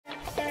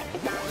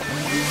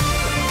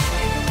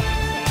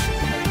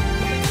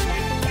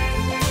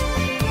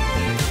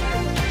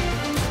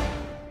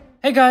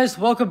Hey guys,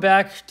 welcome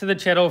back to the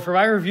channel for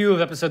my review of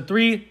episode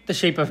 3, The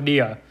Shape of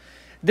Nia.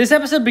 This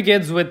episode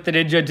begins with the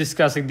ninja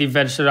discussing the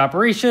Vengestone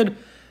operation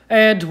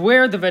and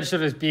where the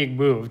Vengestone is being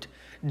moved.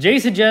 Jay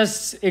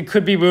suggests it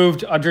could be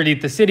moved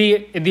underneath the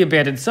city in the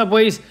abandoned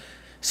subways,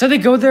 so they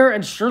go there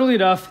and surely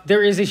enough,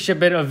 there is a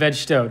shipment of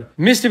Vengestone.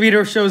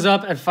 Misdemeanor shows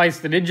up and fights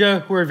the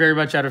ninja, who are very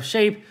much out of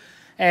shape,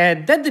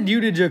 and then the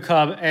new ninja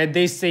come and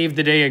they save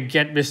the day and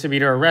get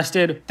Misdemeanor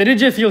arrested. The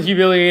ninja feel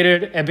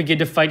humiliated and begin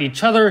to fight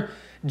each other,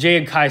 Jay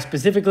and Kai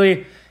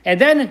specifically, and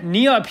then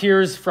Nia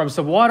appears from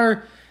some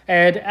water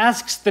and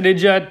asks the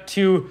ninja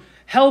to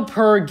help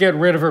her get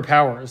rid of her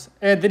powers.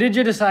 And the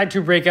ninja decide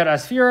to break out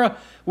Asphira,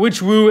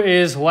 which Wu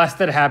is less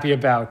than happy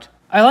about.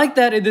 I like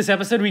that in this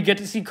episode we get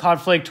to see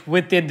conflict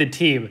within the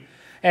team.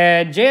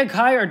 And Jay and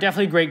Kai are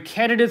definitely great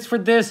candidates for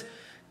this.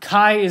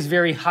 Kai is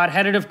very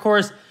hot-headed, of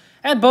course,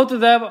 and both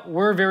of them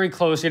were very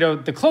close,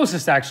 the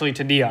closest actually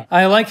to Nia.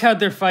 I like how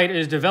their fight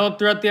is developed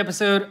throughout the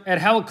episode and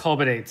how it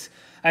culminates.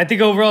 I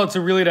think overall it's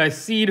a really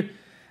nice scene,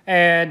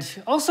 and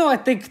also I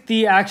think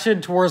the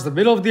action towards the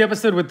middle of the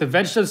episode with the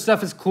Vengestone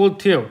stuff is cool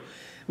too.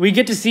 We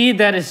get to see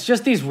that it's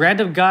just these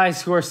random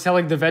guys who are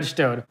selling the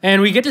Vengestone,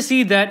 and we get to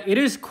see that it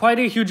is quite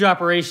a huge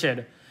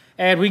operation,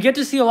 and we get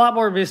to see a lot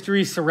more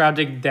mystery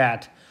surrounding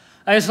that.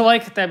 I also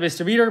like that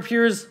Misdemeanor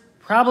appears,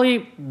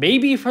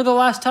 maybe for the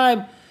last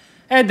time,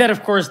 and then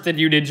of course the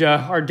new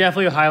ninja are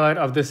definitely a highlight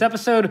of this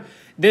episode.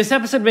 This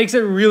episode makes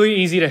it really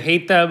easy to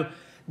hate them.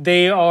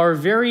 They are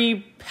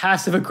very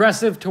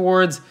passive-aggressive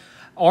towards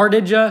our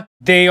ninja.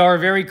 They are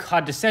very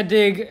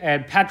condescending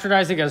and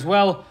patronizing as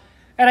well,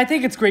 and I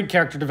think it's great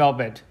character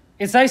development.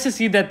 It's nice to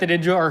see that the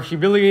ninja are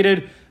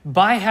humiliated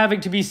by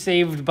having to be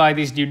saved by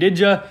these new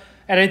ninja,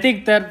 and I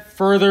think that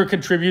further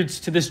contributes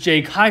to this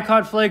Jay-Kai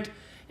conflict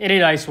in a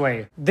nice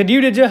way. The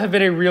new ninja have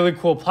been a really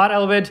cool plot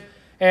element,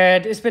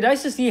 and it's been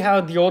nice to see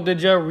how the old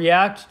ninja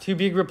react to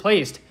being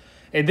replaced.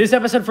 In this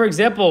episode, for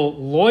example,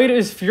 Lloyd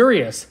is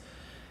furious.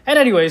 And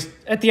anyways,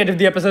 at the end of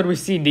the episode, we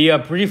see Nia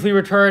briefly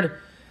return,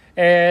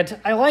 and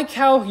I like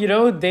how,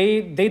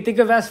 they think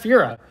of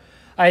Asphira.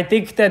 I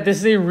think that this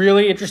is a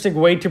really interesting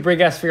way to bring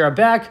Asphira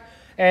back,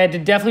 and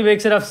it definitely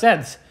makes enough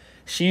sense.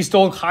 She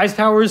stole Kai's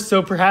powers,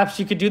 so perhaps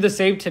she could do the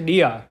same to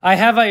Nia. I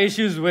have my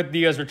issues with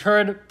Nia's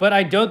return, but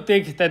I don't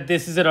think that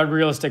this is an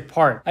unrealistic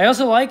part. I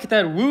also like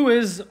that Wu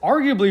is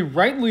arguably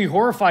rightly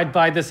horrified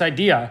by this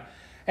idea,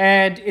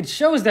 and it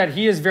shows that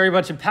he is very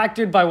much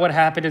impacted by what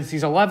happened in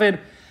Season 11,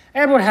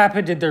 and what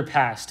happened in their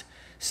past.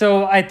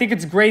 So I think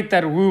it's great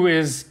that Wu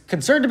is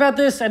concerned about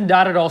this and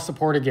not at all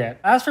supporting it.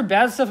 As for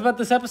bad stuff about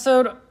this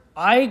episode,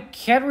 I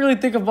can't really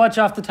think of much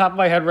off the top of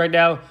my head right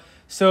now,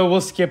 so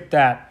we'll skip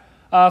that.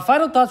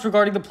 Final thoughts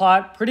regarding the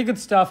plot, pretty good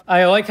stuff.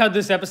 I like how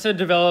this episode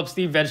develops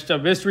the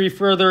Vengestone mystery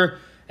further,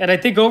 and I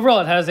think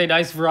overall it has a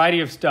nice variety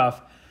of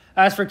stuff.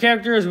 As for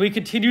characters, we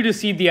continue to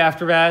see the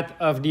aftermath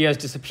of Nia's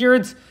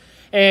disappearance,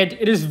 and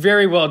it is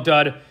very well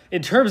done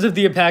in terms of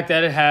the impact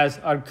that it has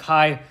on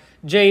Kai,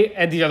 Jay,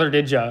 and the other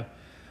ninja.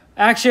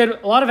 Action,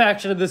 a lot of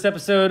action in this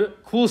episode,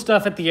 cool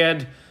stuff at the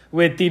end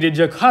with the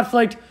ninja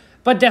conflict,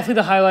 but definitely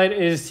the highlight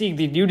is seeing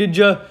the new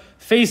ninja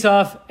face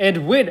off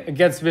and win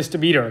against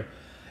Misdemeanor.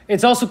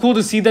 It's also cool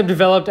to see them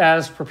developed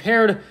as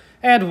prepared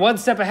and one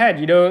step ahead.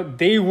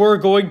 They were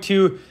going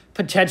to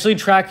potentially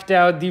track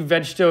down the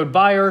Vengestone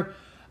buyer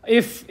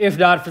if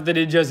not for the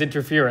ninja's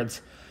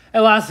interference.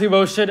 And lastly,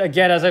 Motion,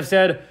 again, as I've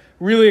said,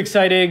 really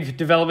exciting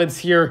developments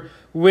here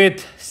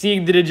with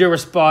seeing the ninja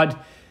respond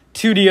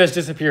to Nia's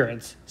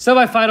disappearance. So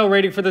my final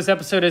rating for this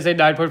episode is a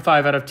 9.5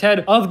 out of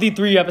 10. Of the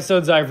 3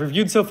 episodes I've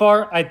reviewed so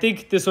far, I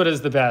think this one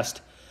is the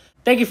best.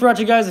 Thank you for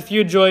watching, guys. If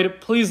you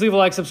enjoyed, please leave a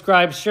like,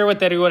 subscribe, share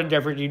with anyone and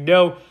everyone you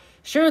know.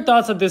 Share your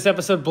thoughts on this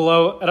episode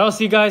below, and I'll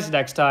see you guys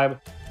next time.